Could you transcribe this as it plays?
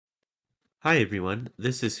Hi everyone,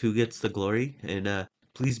 this is Who Gets the Glory, and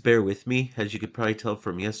please bear with me. As you could probably tell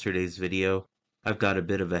from yesterday's video, I've got a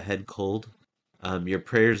bit of a head cold. Your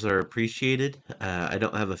prayers are appreciated. I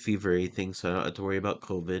don't have a fever or anything, so I don't have to worry about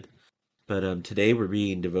COVID. But today we're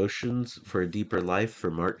reading Devotions for a Deeper Life for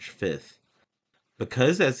March 5th.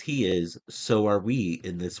 Because as he is, so are we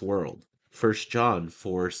in this world. 1 John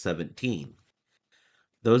 4:17.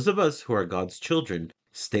 Those of us who are God's children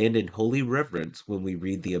stand in holy reverence when we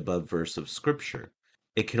read the above verse of Scripture.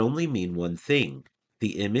 It can only mean one thing: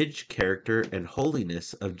 the image, character, and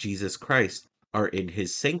holiness of Jesus Christ are in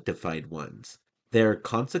his sanctified ones. They are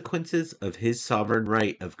consequences of his sovereign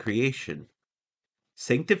right of creation.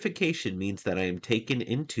 Sanctification means that I am taken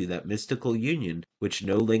into that mystical union which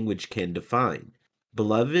no language can define.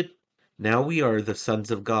 Beloved, now we are the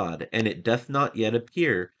sons of God, and it doth not yet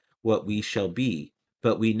appear what we shall be.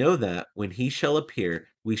 But we know that, when he shall appear,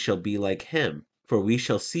 we shall be like him, for we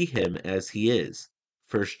shall see him as he is.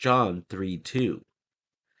 1 John 3:2.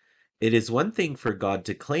 It is one thing for God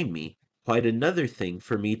to claim me, quite another thing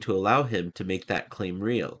for me to allow him to make that claim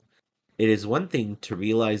real. It is one thing to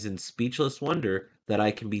realize in speechless wonder that I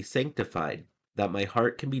can be sanctified, that my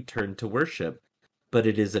heart can be turned to worship, but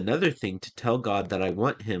it is another thing to tell God that I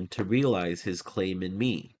want him to realize his claim in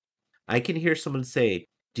me. I can hear someone say,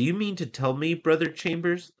 "Do you mean to tell me, Brother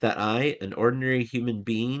Chambers, that I, an ordinary human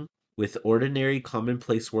being, with ordinary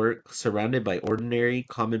commonplace work, surrounded by ordinary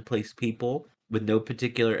commonplace people, with no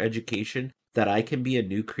particular education, that I can be a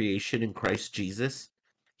new creation in Christ Jesus?"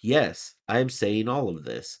 Yes, I am saying all of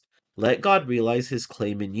this. Let God realize his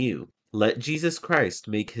claim in you. Let Jesus Christ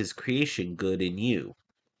make his creation good in you.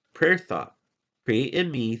 Prayer thought. Create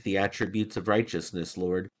in me the attributes of righteousness,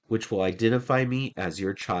 Lord, which will identify me as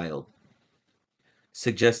your child.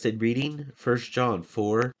 Suggested reading 1 John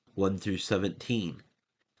 4:1 through 17.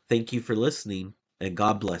 Thank you for listening, and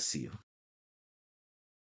God bless you.